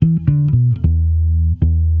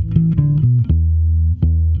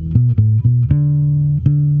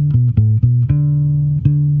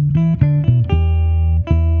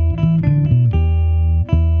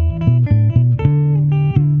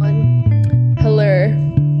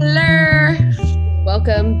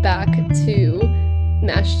back to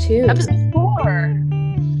Mash Tunes. Episode 4.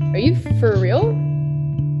 Are you for real?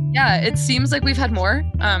 Yeah, it seems like we've had more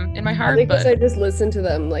in my heart, Because but I just listen to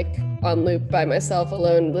them like on loop by myself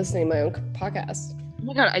alone, listening to my own podcast. oh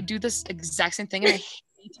my god, I do this exact same thing and I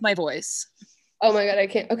hate my voice. Oh my god, I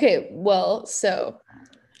can't. Okay, well, so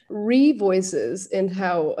re-voices and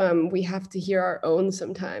how we have to hear our own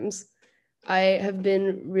sometimes. I have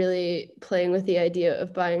been really playing with the idea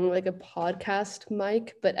of buying like a podcast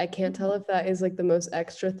mic, but I can't tell if that is like the most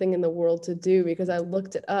extra thing in the world to do because I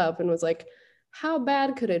looked it up and was like, how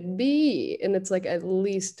bad could it be? And it's like at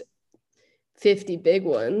least 50 big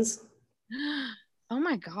ones. Oh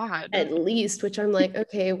my god. At least, which I'm like,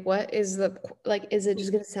 okay, what is the like, is it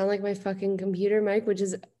just gonna sound like my fucking computer mic, which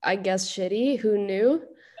is, I guess, shitty? Who knew?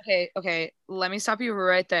 Okay, let me stop you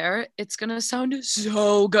right there. It's gonna sound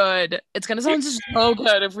so good. It's gonna sound so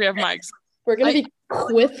good if we have mics. We're gonna be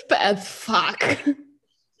quisp as fuck.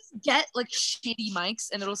 Get like shitty mics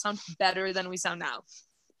and it'll sound better than we sound now.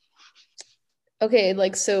 Okay,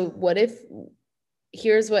 like, so what if,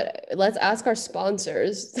 let's ask our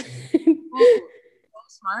sponsors.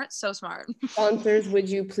 So smart. Sponsors, would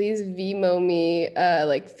you please Vimo me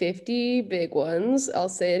like 50 big ones? I'll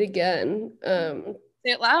say it again.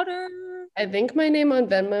 Say it louder. I think my name on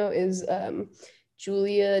Venmo is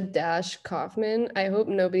Julia Kaufman. I hope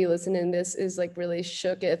nobody listening to this is like really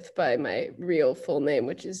shooketh by my real full name,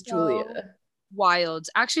 which is Julia. Wild.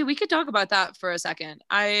 Actually, we could talk about that for a second.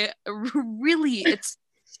 It's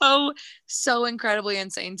so incredibly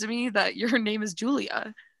insane to me that your name is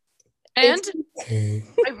Julia. And I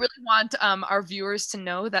really want our viewers to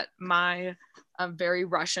know that my very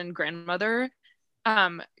Russian grandmother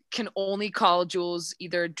can only call Jules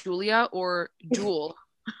either Julia or Jewel.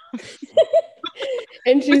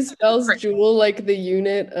 And she spells Joule like the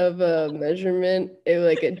unit of a measurement,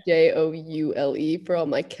 like a Joule for all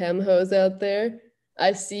my chem hoes out there.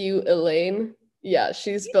 I see you, Elaine. Yeah,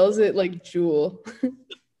 she spells it like Jewel.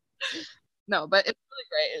 No, but it's really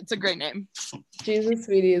great. It's a great name. She's a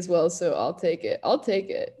sweetie as well, so I'll take it.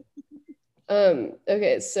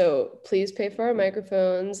 Okay, so please pay for our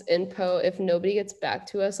microphones. And Poe, if nobody gets back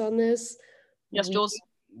to us on this. Yes, Jules.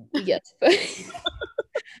 Yes.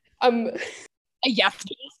 Yes,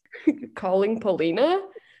 Jules. Calling Paulina.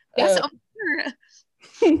 Yes,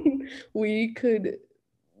 we could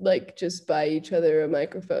like just buy each other a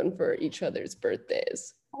microphone for each other's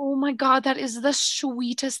birthdays. Oh my god, that is the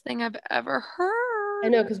sweetest thing I've ever heard. I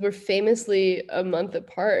know, because we're famously a month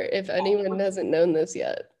apart, if anyone hasn't known this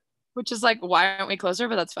yet. Which is like, why aren't we closer?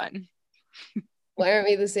 But that's fine. Why aren't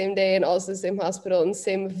we the same day and also the same hospital and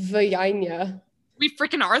same vagina? We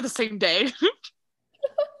freaking are the same day.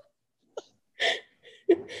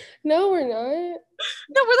 No, we're not.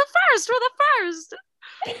 No, we're the first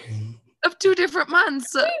of 2 different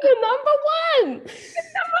months. We're the number one.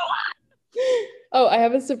 Oh, I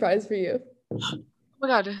have a surprise for you. Oh my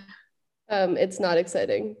god. It's not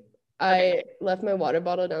exciting. I left my water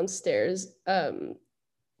bottle downstairs.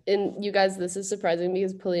 And you guys, this is surprising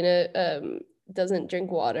because Paulina doesn't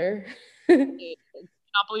drink water. I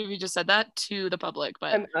cannot believe you just said that to the public,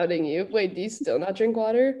 but I'm outing you. Wait, do you still not drink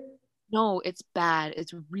water? No, it's bad.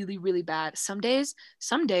 It's really, really bad. Some days,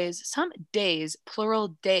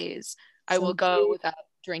 plural days, I will go without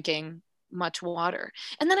drinking much water.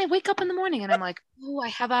 And then I wake up in the morning and I'm like, oh, I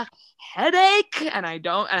have a headache. And I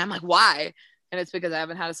don't. And I'm like, why? And it's because I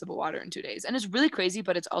haven't had a sip of water in 2 days. And it's really crazy,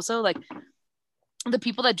 but it's also like the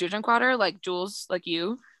people that do drink water, like Jules, like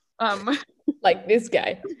you, like this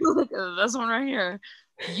guy. This one right here.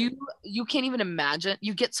 You can't even imagine.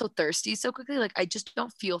 You get so thirsty so quickly. Like, I just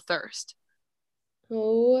don't feel thirst.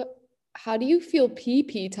 Oh, how do you feel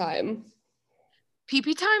pee time? Pee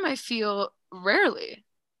time, I feel rarely.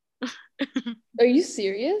 Are you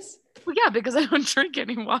serious? Well, yeah, because I don't drink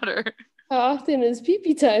any water. How often is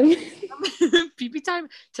pee time? Pee time?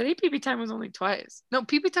 Today pee time was only twice. No,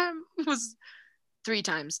 pee time was 3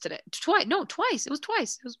 times today. Twice. It was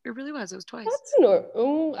twice. It really was. It was twice. That's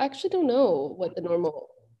I actually don't know what the normal.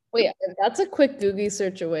 Wait, that's a quick Google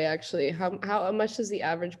search away. Actually, how much does the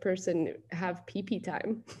average person have pee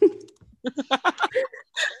time?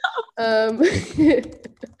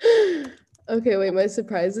 Okay, wait. My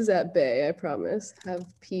surprise is at bay. I promise. Have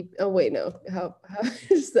pee. Oh wait, no. How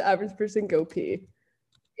does the average person go pee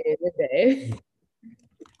in a day?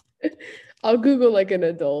 I'll Google like an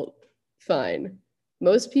adult. Fine.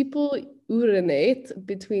 Most people urinate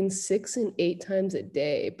between 6 and 8 times a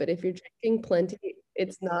day, but if you're drinking plenty,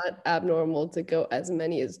 it's not abnormal to go as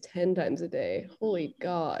many as 10 times a day. Holy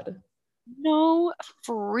God. No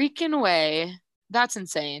freaking way. That's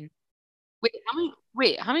insane.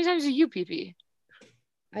 Wait, how many times do you pee?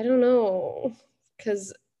 I don't know,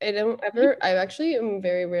 because I actually am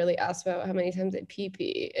very rarely asked about how many times I pee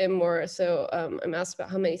pee, and more so, I'm asked about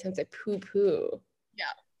how many times I poo poo. Yeah.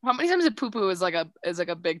 How many times a poo poo is like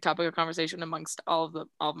a big topic of conversation amongst all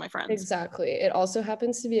of my friends. Exactly. It also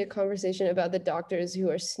happens to be a conversation about the doctors who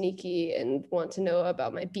are sneaky and want to know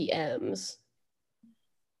about my BMs.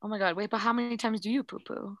 Oh my God, wait, but how many times do you poo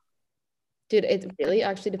poo? Dude, it really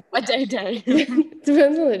actually A day.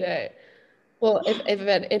 depends on the day. Well,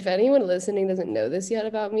 if anyone listening doesn't know this yet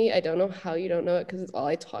about me, I don't know how you don't know it because it's all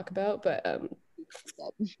I talk about, but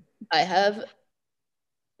I have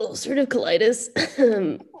ulcerative colitis.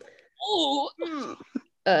 Oh,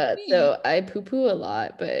 So I poo poo a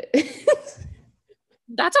lot, but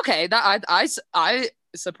that's okay. I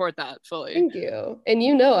support that fully. thank you. And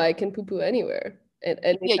you know I can poo poo anywhere at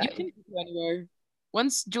any Yeah, you time. can poo anywhere.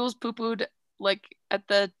 Once Jules poo pooed like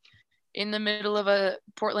in the middle of a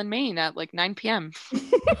Portland, Maine at like 9 p.m.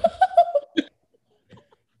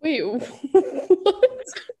 Wait, what?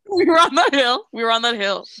 We were on that hill. We were on that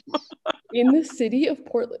hill. In the city of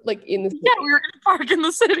Portland, like in the city. Yeah, we were in a park in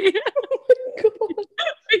the city. Oh my God.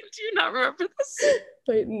 Wait, do you not remember this?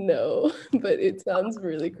 Wait, no, but it sounds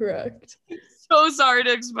really correct. So sorry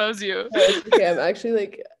to expose you. No, it's okay. I'm actually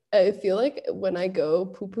like, I feel like when I go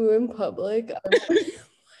poo poo in public, I'm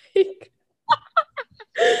like,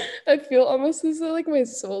 I feel almost as though like my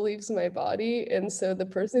soul leaves my body. And so the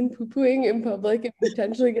person poo pooing in public and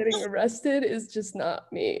potentially getting arrested is just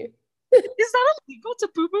not me. Is that illegal to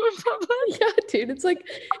poo poo in public? Yeah, dude, it's like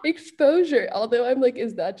exposure. Although I'm like,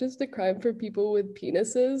 is that just a crime for people with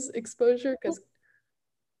penises exposure? Because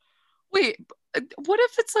Wait, what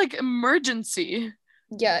if it's like emergency?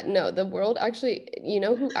 yeah, no, the world actually, you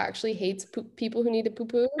know who actually hates people who need to poo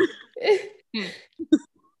poo?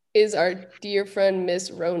 Is our dear friend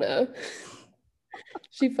Miss Rona.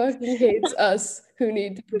 She fucking hates us who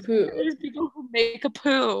need to poo poo. There's people who make a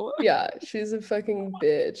poo. Yeah, she's a fucking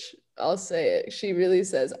bitch. I'll say it. She really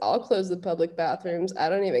says, I'll close the public bathrooms. I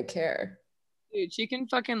don't even care. Dude, she can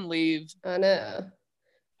fucking leave. I know.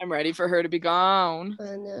 I'm ready for her to be gone.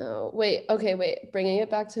 I know. Wait, okay, wait. Bringing it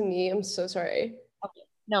back to me. I'm so sorry.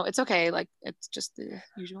 No, it's okay. Like, it's just the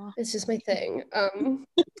usual. It's just my thing.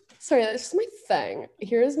 Sorry, that's just my thing.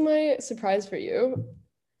 Here's my surprise for you.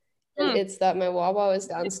 And it's that my Wawa was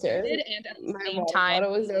downstairs. And at the My same time,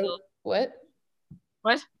 Wawa was down. What?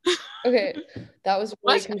 What? Okay, that was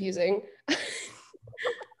really What? confusing.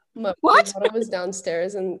 My What? Wawa was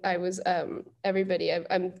downstairs, and I was everybody.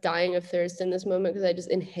 I'm dying of thirst in this moment because I just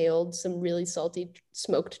inhaled some really salty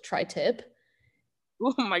smoked tri-tip.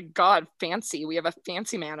 Oh my God, fancy. We have a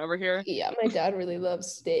fancy man over here. Yeah, my dad really loves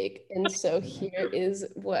steak. And so here is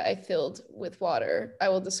what I filled with water. I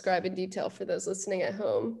will describe in detail for those listening at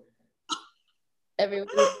home. Everyone,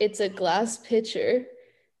 it's a glass pitcher,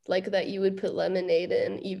 like that you would put lemonade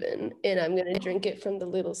in, even. And I'm going to drink it from the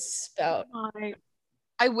little spout.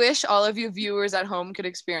 I wish all of you viewers at home could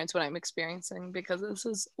experience what I'm experiencing because this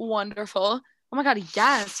is wonderful. Oh my God,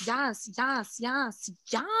 yes. Oh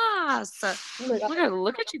my God,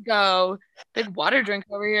 look at you go. Big water drink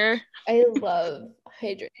over here. I love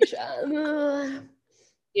hydration.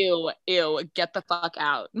 Ew, get the fuck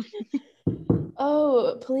out.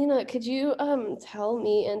 Oh, Polina, could you tell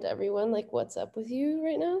me and everyone like what's up with you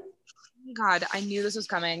right now? Oh my God, I knew this was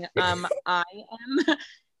coming. I am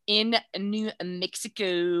in New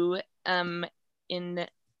Mexico, in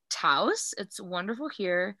Taos. It's wonderful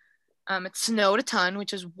here. It snowed a ton,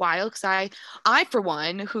 which is wild because I for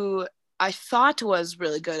one, who I thought was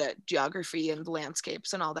really good at geography and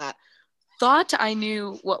landscapes and all that, thought I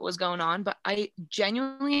knew what was going on, but I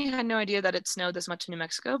genuinely had no idea that it snowed this much in New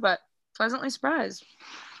Mexico, but pleasantly surprised.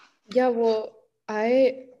 Yeah, well,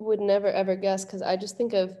 I would never ever guess because I just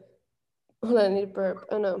think of, hold on, I need to burp.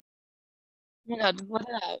 Oh no. Oh my God, what is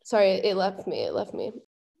that? Sorry, it left me.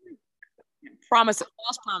 Promises,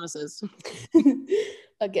 false promises.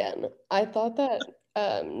 Again, I thought that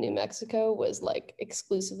New Mexico was like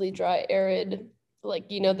exclusively dry, arid, like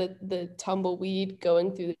the tumbleweed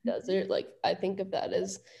going through the desert. Like I think of that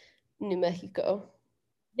as New Mexico.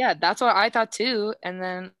 Yeah, that's what I thought too. And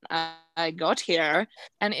then I got here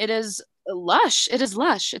and it is lush. It is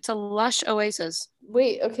lush. It's a lush oasis.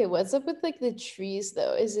 Wait, okay, what's up with like the trees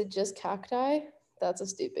though? Is it just cacti? That's a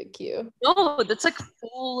stupid cue. No, that's like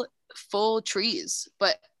full trees,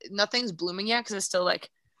 but nothing's blooming yet because it's still like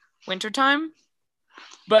wintertime.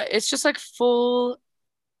 But it's just like full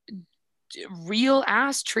real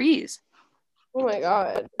ass trees. Oh my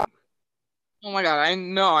God. Oh my God, I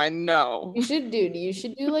know. You should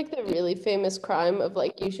do like the really famous crime of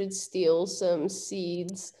like you should steal some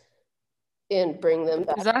seeds and bring them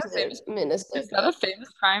back Is that a to famous? Is that Minnesota. a famous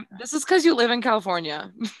crime? This is because you live in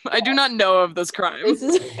California. I do not know of this crime. This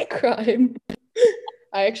is a crime.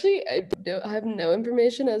 I have no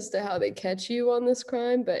information as to how they catch you on this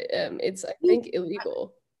crime, but it's I think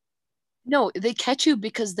illegal. No, they catch you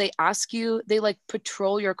because they ask you, they like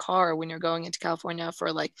patrol your car when you're going into California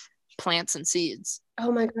for like plants and seeds.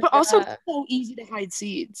 Oh my God. But also, Yeah. it's so easy to hide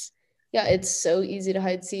seeds. Yeah, it's so easy to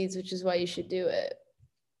hide seeds, which is why you should do it.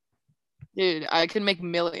 Dude, I could make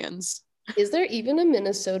millions. Is there even a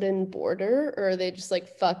Minnesotan border, or are they just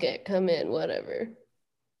like, fuck it, come in, whatever?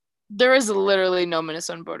 There is literally no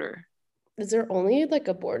Minnesota border. Is there only like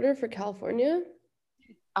a border for California?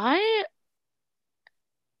 I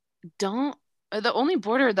don't. The only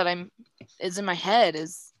border that is in my head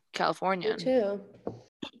is Me California, too.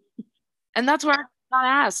 and that's where I got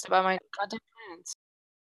asked about my goddamn plans.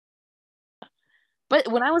 But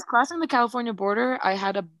when I was crossing the California border, I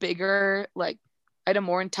had a bigger, like, I had a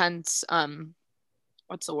more intense,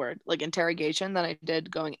 what's the word? Like interrogation than I did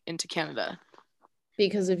going into Canada.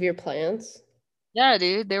 Because of your plans? Yeah,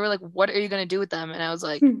 dude. They were like, "What are you gonna do with them?" And I was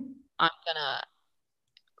like, Hmm. "I'm gonna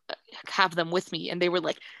have them with me." And they were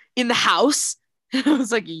like, "In the house?" And I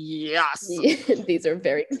was like, "Yes." These are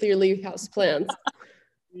very clearly house plans.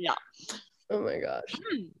 Yeah. Oh my gosh.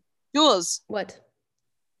 Jules, What?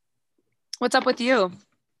 what's up with you?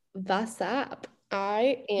 What's up?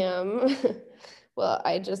 I am, well,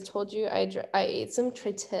 I just told you I ate some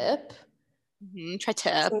tri-tip.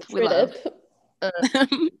 Tri-tip. Some We love. tri-tip.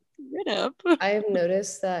 Tri-tip. I have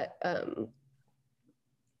noticed that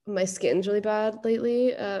my skin's really bad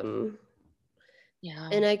lately. Yeah.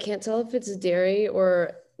 And I can't tell if it's dairy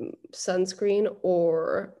or sunscreen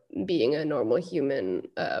or being a normal human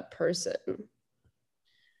person.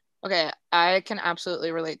 Okay, I can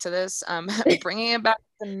absolutely relate to this. Bringing it back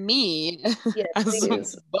to me, Yeah, as we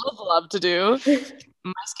please. both love to do.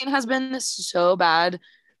 My skin has been so bad,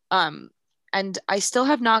 and I still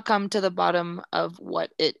have not come to the bottom of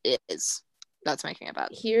what it is that's making it bad.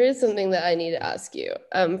 Here is something that I need to ask you.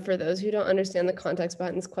 For those who don't understand the context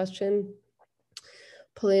behind this question,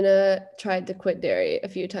 Polina tried to quit dairy a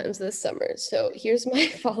few times this summer. So here's my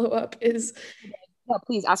follow-up is, Yeah,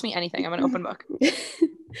 please ask me anything. I'm an open book.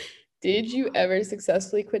 did you ever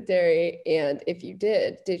successfully quit dairy? And if you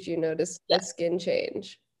did you notice a skin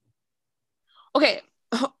change? Okay.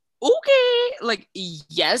 Okay. Like,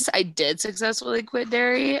 yes, I did successfully quit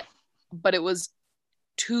dairy, but it was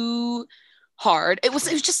too hard. It was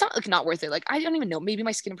just not like not worth it. Like, I don't even know. Maybe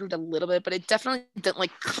my skin improved a little bit, but it definitely didn't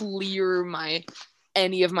like clear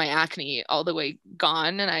any of my acne all the way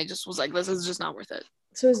gone. And I just was like, this is just not worth it.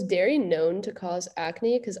 So is dairy known to cause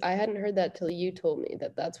acne? Because I hadn't heard that till you told me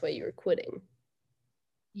that that's why you were quitting.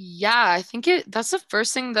 Yeah, I think that's the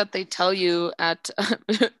first thing that they tell you at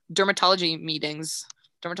dermatology meetings,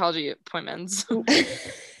 dermatology appointments.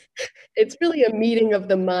 It's really a meeting of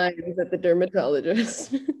the minds at the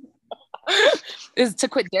dermatologist. Is to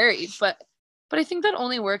quit dairy, but I think that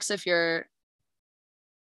only works if you're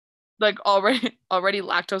like already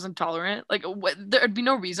lactose intolerant. Like there'd be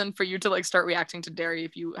no reason for you to like start reacting to dairy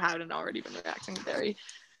if you hadn't already been reacting to dairy.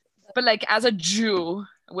 But like as a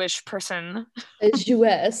Jewish person, a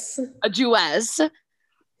Jewess,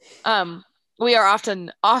 we are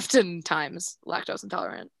oftentimes lactose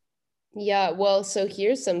intolerant. Yeah, well, so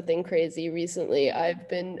here's something crazy. Recently, I've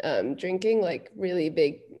been drinking like really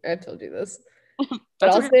big. I've told you this, but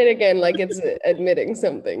I'll say it again, like it's admitting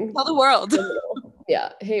something. Tell the world.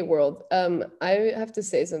 Yeah. Hey, world. I have to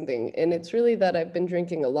say something, and it's really that I've been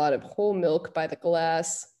drinking a lot of whole milk by the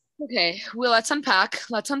glass. Okay, well, let's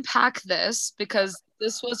unpack this, because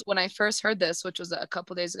this was when I first heard this, which was a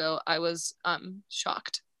couple days ago. I was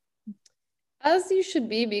shocked. As you should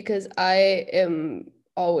be, because I am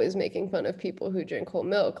always making fun of people who drink whole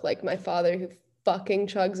milk, like my father who fucking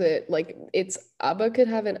chugs it. Like it's Abba could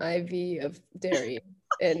have an IV of dairy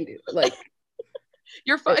and like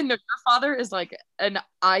your father is like an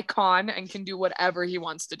icon and can do whatever he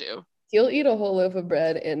wants to do. He'll eat a whole loaf of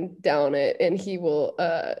bread and down it, and he will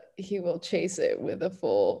chase it with a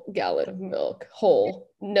full gallon of milk whole.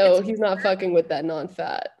 No, he's not fucking with that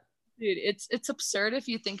non-fat. Dude, it's absurd if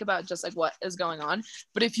you think about just like what is going on,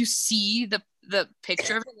 but if you see the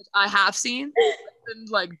picture of it, which I have seen and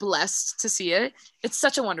like blessed to see it, it's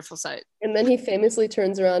such a wonderful sight. And then he famously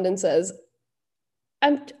turns around and says,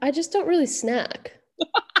 I just don't really snack.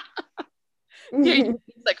 Yeah,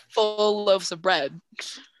 like full loaves of bread.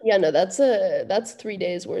 Yeah, no, that's 3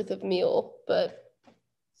 days worth of meal. But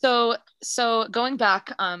so going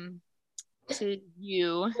back to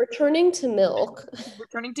you, returning to milk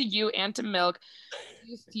and to milk,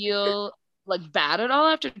 do you feel like bad at all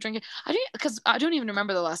after drinking. I don't even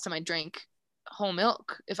remember the last time I drank whole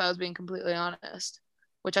milk, if I was being completely honest,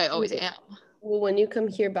 which I always am. Well, when you come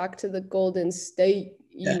here back to the Golden State,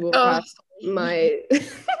 you will Oh. have my.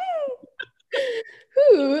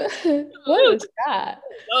 Who? What was that?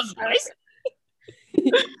 That was nice.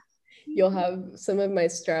 You'll have some of my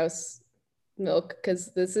Strauss milk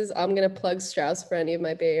because I'm gonna plug Strauss for any of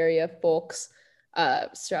my Bay Area folks.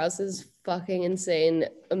 Strauss is fucking insane,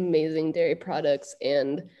 amazing dairy products,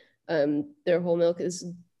 and their whole milk is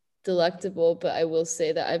delectable. But I will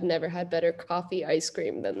say that I've never had better coffee ice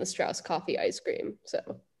cream than the Strauss coffee ice cream.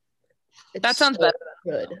 So that sounds better.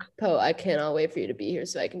 Good. Poe, I cannot wait for you to be here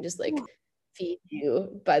so I can just like feed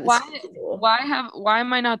you by the schedule. Why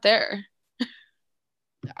am I not there?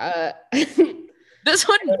 This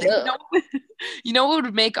one, you know what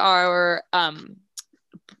would make our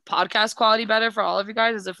podcast quality better for all of you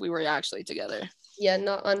guys is if we were actually together. Yeah,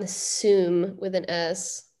 not on Zoom with an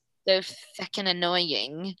S. They're fucking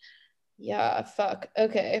annoying. Yeah, fuck.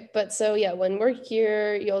 Okay. But so yeah, when we're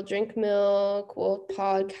here, you'll drink milk, we'll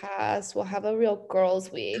podcast, we'll have a real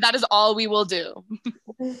girls' week. That is all we will do.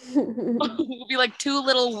 We'll be like two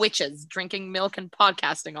little witches drinking milk and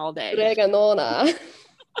podcasting all day. Streganona.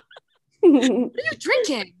 What are you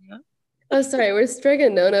drinking? Oh, sorry, we're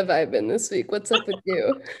Streganona vibing this week. What's up with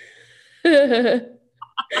you?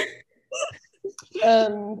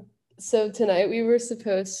 So tonight we were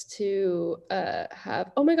supposed to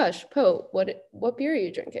have. Oh my gosh, Poe, what beer are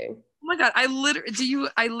you drinking? Oh my god, I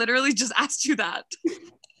literally just asked you that.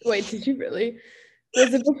 Wait, did you really?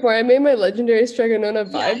 Was it before I made my legendary Streganona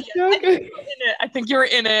vibe joke? I think you were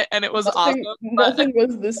in it, and it was awesome. Nothing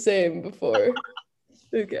was the same before.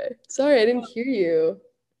 Okay, sorry, I didn't hear you.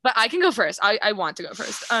 But I can go first. I want to go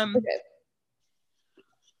first. Okay.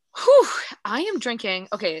 Whew, I am drinking.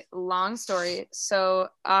 Okay, long story. So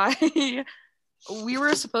we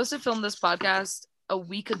were supposed to film this podcast a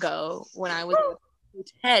week ago when I was at the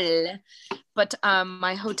hotel, but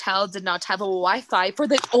my hotel did not have a Wi-Fi for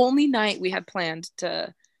the only night we had planned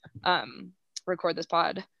to record this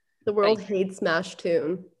pod. The world hates Smash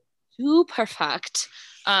Tune. Too perfect.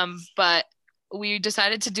 But we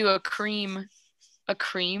decided to do a cream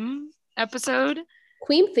episode.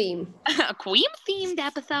 Queen theme. A queen themed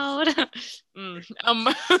episode.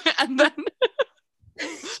 And then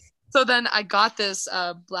so then I got this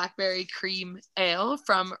blackberry cream ale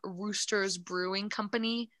from Roosters Brewing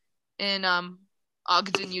Company in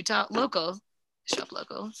Ogden, Utah. Local. Shop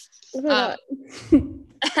local. Oh my God.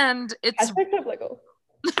 And it's shop local.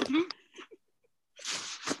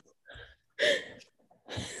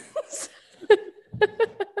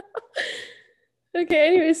 Okay,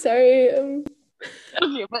 anyway, sorry.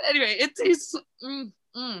 Okay, but anyway, it tastes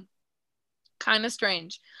kind of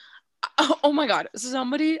strange. Oh my God,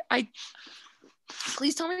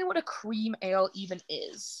 please tell me what a cream ale even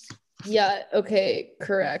is. Yeah, okay,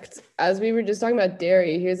 correct. As we were just talking about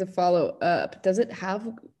dairy, here's a follow-up. Does it have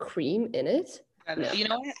cream in it? No. You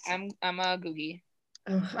know what? I'm a googie.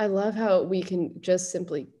 Oh, I love how we can just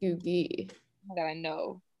simply googie. Oh my God, I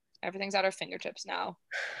know. Everything's at our fingertips now.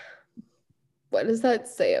 What does that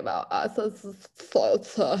say about us? With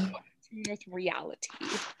reality.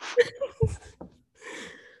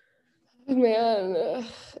 Man,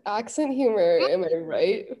 accent humor, am I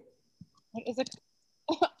right?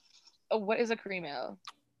 What is a cream ale?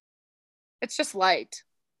 It's just light.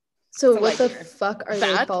 So what the fuck are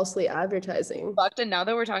they falsely advertising? But now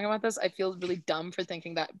that we're talking about this, I feel really dumb for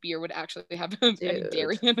thinking that beer would actually have any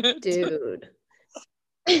dairy in it. Dude.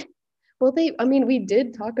 Well, we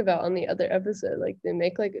did talk about on the other episode, like they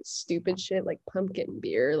make like stupid shit like pumpkin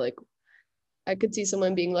beer. Like I could see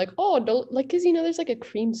someone being like, oh, don't like, cause there's like a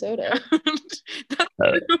cream soda.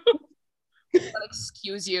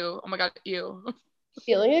 Excuse you. Oh my God, ew.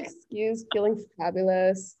 Feeling excused, feeling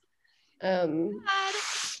fabulous. I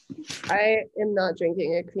am not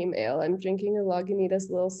drinking a cream ale. I'm drinking a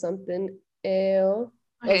Lagunitas Little Something Ale.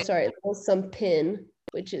 Okay. Oh, sorry, Little Something,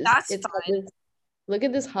 which is look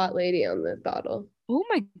at this hot lady on the bottle. Oh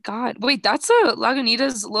my God. Wait, that's a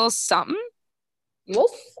Lagunitas Little Something? Little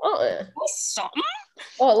something. Little something?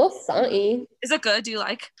 Oh, a little something. Is it good? Do you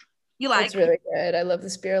like? It's really good. I love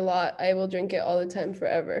this beer a lot. I will drink it all the time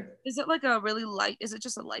forever. Is it like a really light? Is it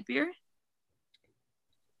just a light beer?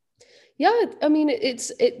 Yeah,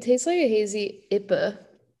 it tastes like a hazy IPA.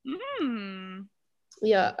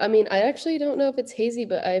 Yeah, I actually don't know if it's hazy,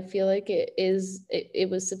 but I feel like it is. It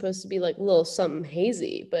was supposed to be like a little something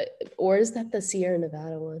hazy, or is that the Sierra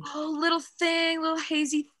Nevada one? Oh, little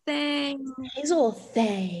hazy thing. Hazel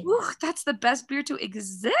thing. Ooh, that's the best beer to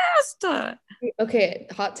exist. Okay,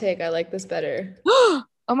 hot take. I like this better.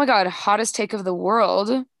 Oh my God, hottest take of the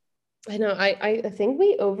world. I know. I think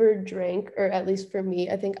we overdrank, or at least for me,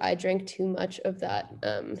 I think I drank too much of that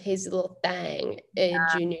hazy little thing in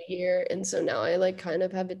junior year, and so now I like kind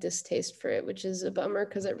of have a distaste for it, which is a bummer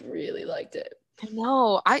because I really liked it. I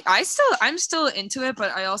know. I'm still into it,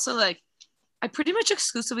 but I also like I pretty much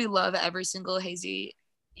exclusively love every single hazy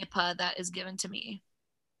IPA that is given to me.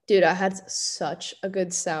 Dude, I had such a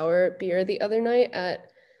good sour beer the other night at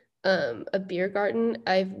a beer garden.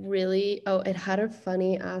 It had a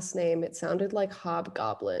funny ass name. It sounded like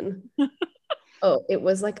Hobgoblin. Oh, it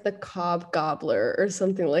was like the Cob Gobbler or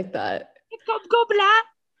something like that.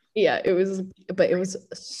 Yeah, but it was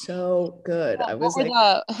so good. I was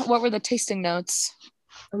like, What were the tasting notes?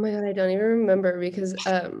 oh my God, I don't even remember because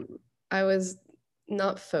I was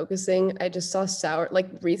not focusing. I just saw sour. Like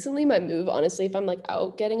recently, my move, honestly, if I'm like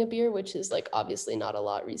out getting a beer, which is like obviously not a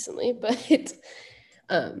lot recently, but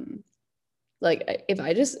um like if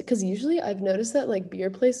I just because usually I've noticed that like beer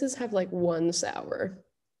places have like one sour.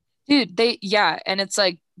 Dude, and it's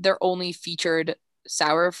like they're only featured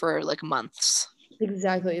sour for like months.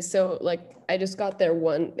 Exactly. So like I just got their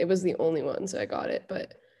one. It was the only one, so I got it.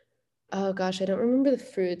 But oh gosh, I don't remember the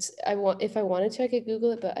fruits. If I wanted to, I could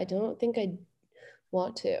Google it, but I don't think I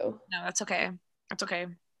want to. No, that's okay. That's okay.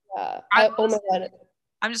 Oh my God.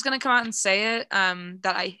 I'm just gonna come out and say it,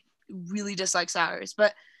 that I really dislike sours,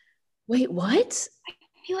 but Wait, what? I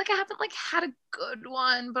feel like I haven't like had a good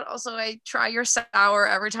one, but also I try your sour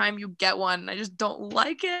every time you get one. I just don't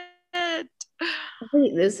like it.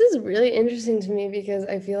 Wait, this is really interesting to me because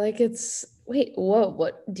I feel like wait, whoa,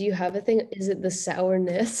 what do you have a thing? Is it the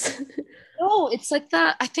sourness? No, it's like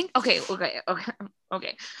that. I think okay.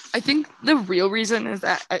 I think the real reason is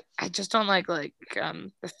that I just don't like the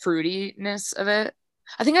fruitiness of it.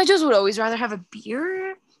 I think I just would always rather have a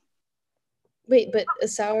beer. Wait, but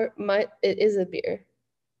it is a beer.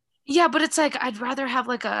 Yeah, but it's like I'd rather have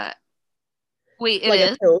like a wait, it Like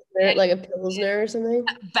a is. pilsner, like a pilsner or something?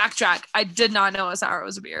 Backtrack. I did not know a sour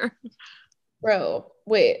was a beer. Bro,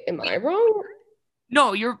 wait, am I wrong?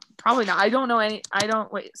 No, you're probably not. I don't know any. I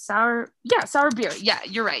don't wait. Sour. Yeah, sour beer. Yeah,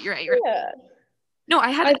 you're right. You're right. You're right. Yeah. No,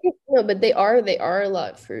 I think no, but they are a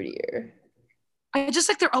lot fruitier. I just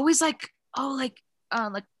like they're always like like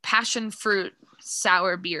passion fruit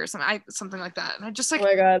sour beer, something like that. And I just Oh like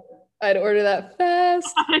my God. I'd order that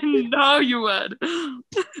fast. I know you would.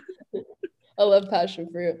 I love passion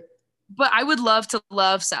fruit. But I would love to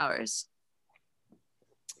love sours.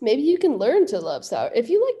 Maybe you can learn to love sour. If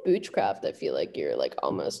you like Boochcraft, I feel like you're like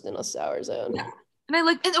almost in a sour zone. Yeah.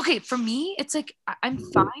 And okay, for me, it's like I'm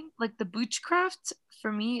fine. Like the Boochcraft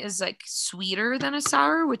for me is like sweeter than a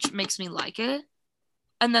sour, which makes me like it.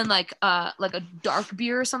 And then like a dark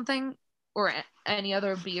beer or something or any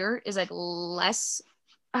other beer is like less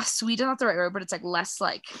sweet is not the right word, but it's like less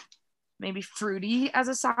like maybe fruity as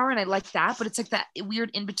a sour, and I like that, but it's like that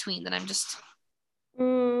weird in between that I'm just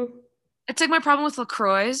Mm, it's like my problem with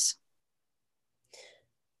LaCroix.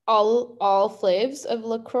 all flavors of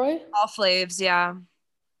LaCroix? All flavs, yeah.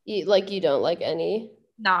 You don't like any?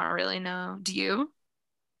 Not really, no. Do you?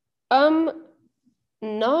 Um,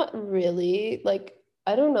 Not really. Like,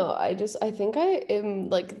 I don't know. I think I am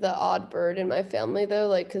like the odd bird in my family though,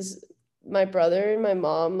 like, because my brother and my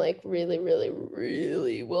mom like really, really,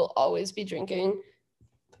 really will always be drinking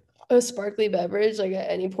a sparkly beverage like at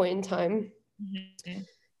any point in time. Mhm.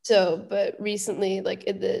 So, but recently, like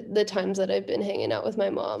in the times that I've been hanging out with my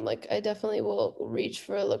mom, like I definitely will reach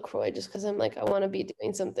for a LaCroix just because I'm like, I want to be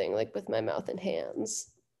doing something like with my mouth and hands.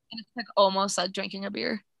 And it's like almost like drinking a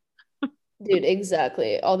beer. Dude,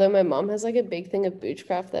 exactly. Although my mom has like a big thing of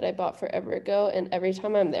Boochcraft that I bought forever ago, and every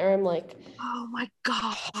time I'm there, I'm like, Oh my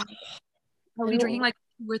God. I'll I be drinking don't. like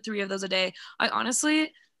 2 or 3 of those a day. I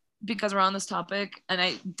honestly, because we're on this topic, and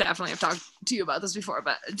I definitely have talked to you about this before,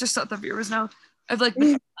 but just so the viewers know, I've like been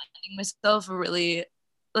finding myself really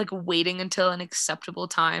like waiting until an acceptable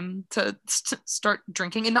time to start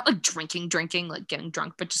drinking, and not like drinking, like getting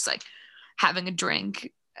drunk, but just like having a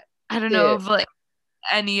drink. I don't know Dude, if like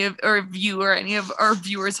any of or if you or any of our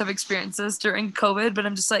viewers have experienced this during COVID, but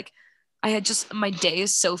I'm just like, I had just my day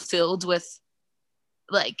is so filled with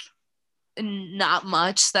like not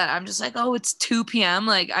much that I'm just like, oh, it's 2 p.m.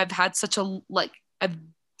 Like I've had such a like I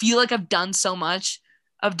feel like I've done so much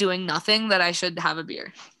of doing nothing that I should have a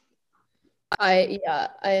beer. yeah,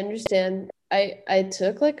 I understand. I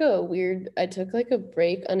took like a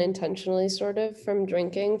break unintentionally sort of from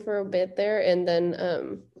drinking for a bit there, and then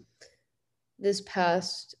this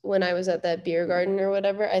past when I was at that beer garden or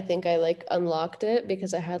whatever, I think I like unlocked it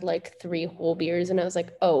because I had like 3 whole beers and I was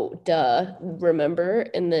like, oh, duh, remember?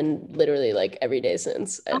 And then literally like every day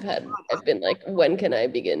since I've been like, when can I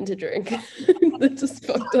begin to drink? That's just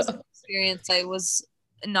fucked up. Experience. I was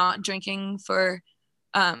not drinking for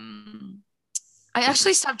I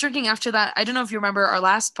actually stopped drinking after that. I don't know if you remember our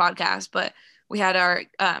last podcast, but we had our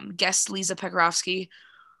guest Lisa Pekarovsky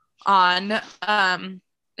on,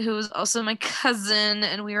 who was also my cousin,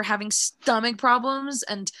 and we were having stomach problems.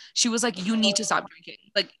 And she was like, "You need to stop drinking,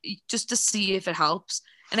 like just to see if it helps."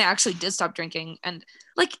 And I actually did stop drinking, and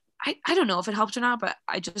like I don't know if it helped or not, but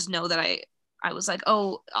I just know that I was like,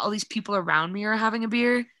 "Oh, all these people around me are having a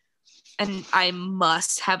beer, and I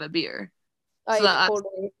must have a beer." So I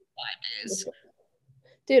totally 5 days.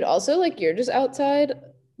 Dude, also like you're just outside,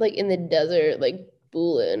 like in the desert, like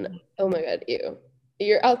booling. Oh my God, ew.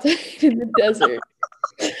 You're outside in the desert.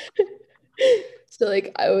 So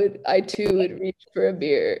like I too would reach for a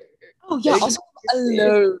beer. Oh yeah, also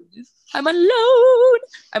alone. I'm alone.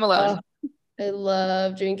 I'm alone. I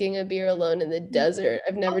love drinking a beer alone in the desert.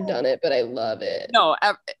 I've never done it, but I love it. No,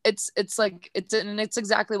 it's like it's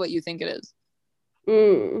exactly what you think it is.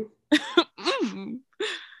 Mm. Mm.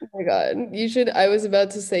 Oh my God. I was about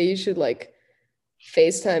to say you should like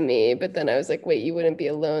FaceTime me, but then I was like, wait, you wouldn't be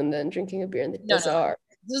alone then drinking a beer in the desert.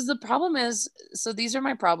 The problem is, so these are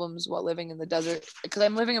my problems while living in the desert, because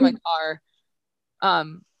I'm living in my car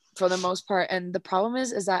for the most part. And the problem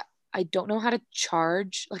is that I don't know how to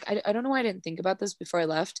charge. Like I don't know why I didn't think about this before I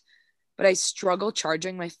left, but I struggle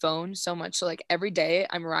charging my phone so much. So like every day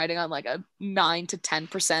I'm riding on like a 9 to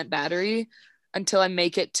 10% battery until I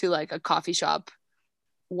make it to like a coffee shop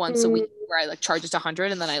once a week where I like charge it to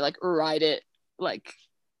 100, and then I like ride it like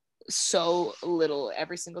so little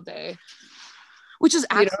every single day, which is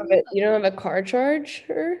actually you don't have a car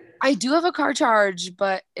charger? I do have a car charge,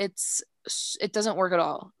 but it doesn't work at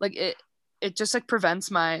all. Like it just like prevents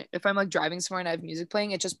my, if I'm like driving somewhere and I have music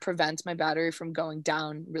playing, it just prevents my battery from going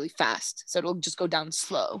down really fast. So it'll just go down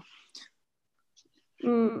slow.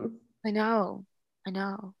 I know.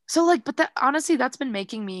 So like, but that honestly, that's been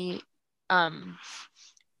making me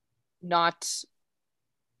not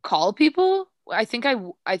call people. I think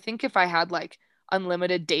if I had like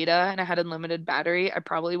unlimited data and I had unlimited battery, I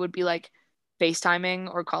probably would be like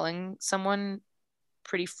FaceTiming or calling someone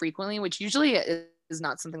pretty frequently, which usually is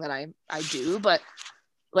not something that I do, but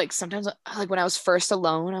like sometimes like when I was first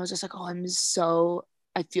alone, I was just like, oh,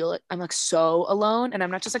 I feel like I'm like so alone, and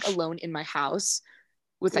I'm not just like alone in my house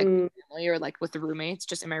with like family or like with the roommates,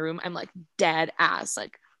 just in my room. I'm like dead ass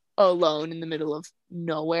like alone in the middle of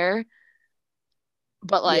nowhere.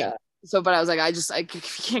 But like but I was like, I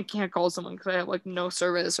can't call someone because I have like no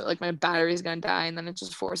service, or like my battery's gonna die, and then it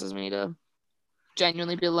just forces me to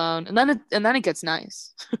genuinely be alone, and then it gets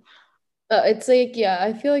nice. It's like, yeah,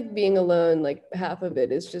 I feel like being alone, like half of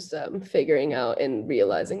it is just figuring out and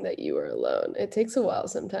realizing that you are alone. It takes a while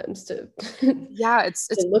sometimes to it's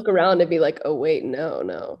to look around and be like, oh wait,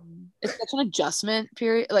 no. It's such an adjustment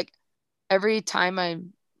period. Like every time I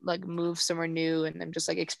like move somewhere new and I'm just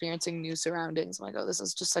like experiencing new surroundings, I'm like, oh, this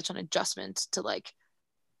is just such an adjustment to like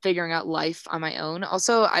figuring out life on my own.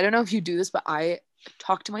 Also, I don't know if you do this, but I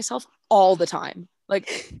talk to myself all the time,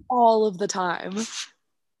 like all of the time.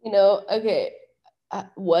 Okay,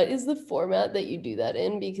 what is the format that you do that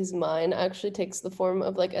in? Because mine actually takes the form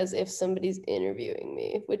of like as if somebody's interviewing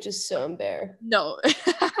me, which is so embarrassing. No,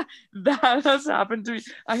 that has happened to me.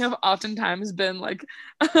 I have oftentimes been like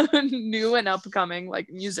a new and upcoming like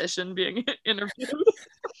musician being interviewed.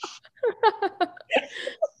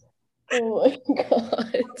 Oh my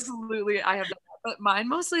God. Absolutely, I have that. But mine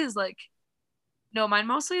mostly is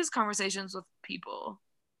conversations with people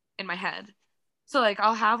in my head. So like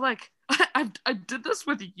I'll have like I did this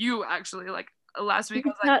with you actually like last week. I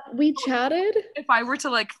was like, we chatted. If I were to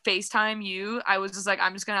like FaceTime you, I was just like,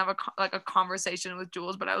 I'm just gonna have a conversation with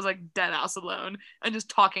Jules, but I was like dead ass alone and just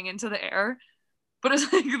talking into the air. But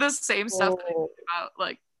it's like the same stuff that I think about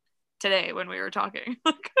like today when we were talking.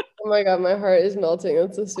 Oh my God, my heart is melting.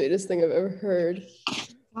 That's the sweetest thing I've ever heard.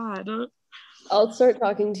 God. I'll start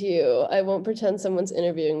talking to you. I won't pretend someone's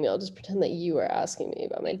interviewing me. I'll just pretend that you are asking me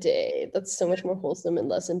about my day. That's so much more wholesome and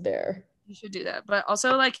less embarrassing. You should do that. But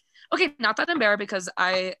also like, okay, not that embarrassed because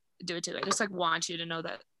I do it too. I just like want you to know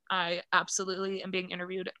that I absolutely am being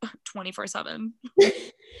interviewed 24/7.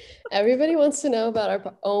 Everybody wants to know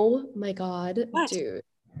about oh my God, dude.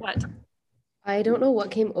 What? I don't know what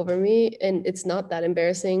came over me, and it's not that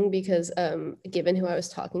embarrassing because given who I was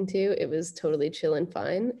talking to, it was totally chill and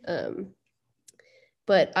fine.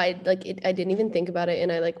 but I like it, I didn't even think about it,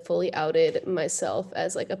 and I like fully outed myself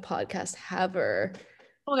as like a podcast haver.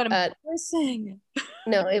 Oh my God, At embarrassing.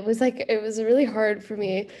 no, it was like it was really hard for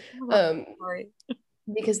me, Oh my God, um, sorry.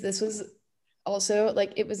 because this was also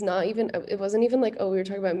like it wasn't even like, oh, we were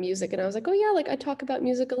talking about music and I was like, oh yeah, like I talk about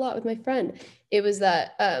music a lot with my friend. It was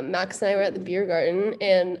that Max and I were at the beer garden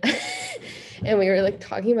and and we were like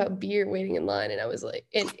talking about beer waiting in line, and I was like,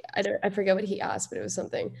 and I forget what he asked, but it was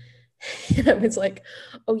something. And I was like,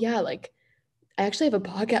 oh yeah, like I actually have a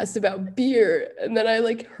podcast about beer. And then I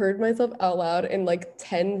like heard myself out loud, and like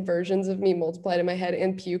 10 versions of me multiplied in my head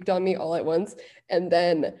and puked on me all at once. And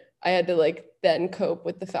then I had to like then cope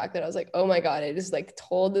with the fact that I was like, oh my God, I just like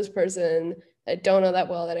told this person I don't know that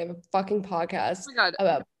well that I have a fucking podcast Oh my God,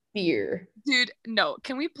 about beer. dude, no.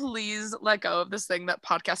 Can we please let go of this thing that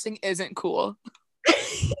podcasting isn't cool?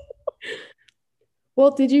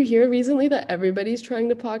 Well, did you hear recently that everybody's trying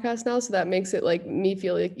to podcast now? So that makes it like me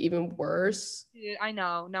feel like even worse. Dude, I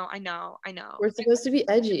know. No, I know. We're supposed to be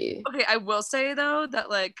edgy. Okay, I will say though that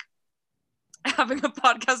like having a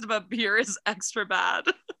podcast about beer is extra bad.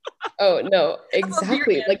 Oh no, About beer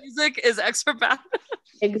exactly. and Like music is extra bad.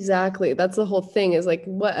 exactly. That's the whole thing, is like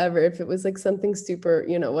whatever. If it was like something super,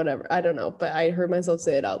 whatever. I don't know. But I heard myself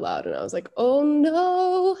say it out loud and I was like, oh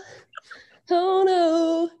no, oh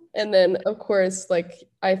no. And then of course, like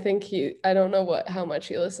I think I don't know how much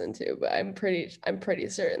he listened to, but I'm pretty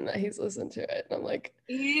certain that he's listened to it. And I'm like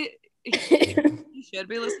He should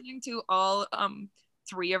be listening to all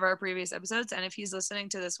 3 of our previous episodes. And if he's listening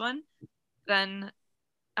to this one, then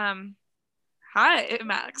hi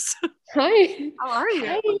Max. Hi. How are you?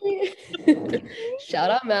 Hi. Shout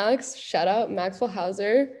out Max. Shout out Maxwell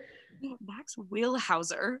Hauser. Max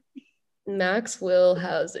Wheelhauser. Max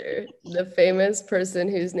Willhauser, the famous person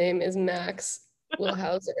whose name is Max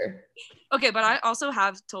Willhauser. Okay, but I also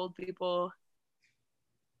have told people,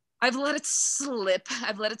 I've let it slip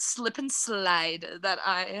and slide that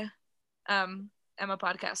I am a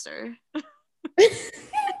podcaster.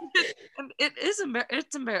 And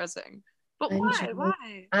it's embarrassing. But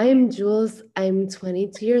why? I'm Jules. I'm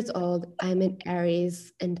 22 years old. I'm an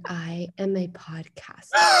Aries and I am a podcaster.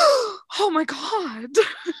 Oh my God.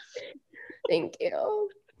 Thank you.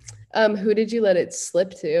 Who did you let it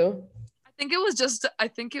slip to? I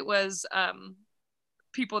think it was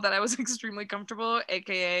people that I was extremely comfortable,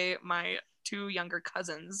 aka my 2 younger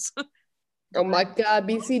cousins. Oh my God,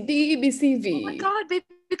 BCD, BCV. Oh my God, baby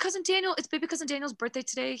cousin Daniel. It's baby cousin Daniel's birthday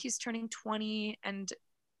today. He's turning 20, and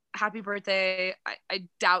happy birthday. I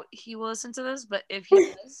doubt he will listen to this, but if he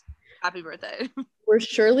does, happy birthday. We're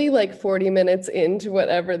surely like 40 minutes into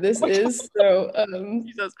whatever this is. So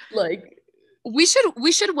Jesus. like we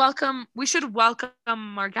should welcome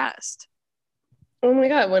our guest. oh my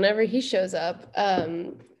God, whenever he shows up.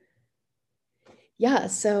 Yeah,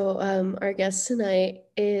 so our guest tonight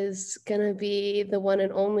is gonna be the one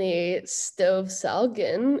and only Stove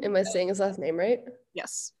Salgin. Am I saying his last name right?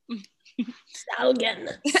 Yes. Salgin.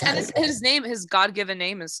 And his God-given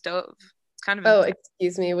name is Stove. It's kind of Oh,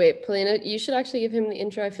 excuse me. Wait, Polina, you should actually give him the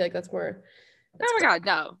intro. I feel like that's more. Oh my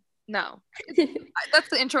God, no. That's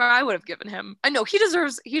the intro I would have given him. I know he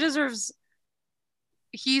deserves.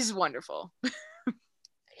 He's wonderful.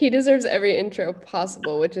 He deserves every intro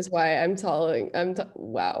possible, which is why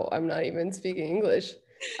wow, I'm not even speaking English.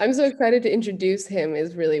 I'm so excited to introduce him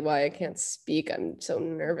is really why I can't speak. I'm so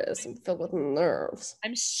nervous. I'm filled with nerves.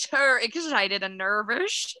 I'm sure excited and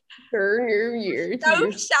nervous. For New Year. So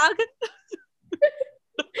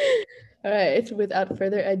All right, without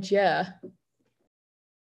further ado,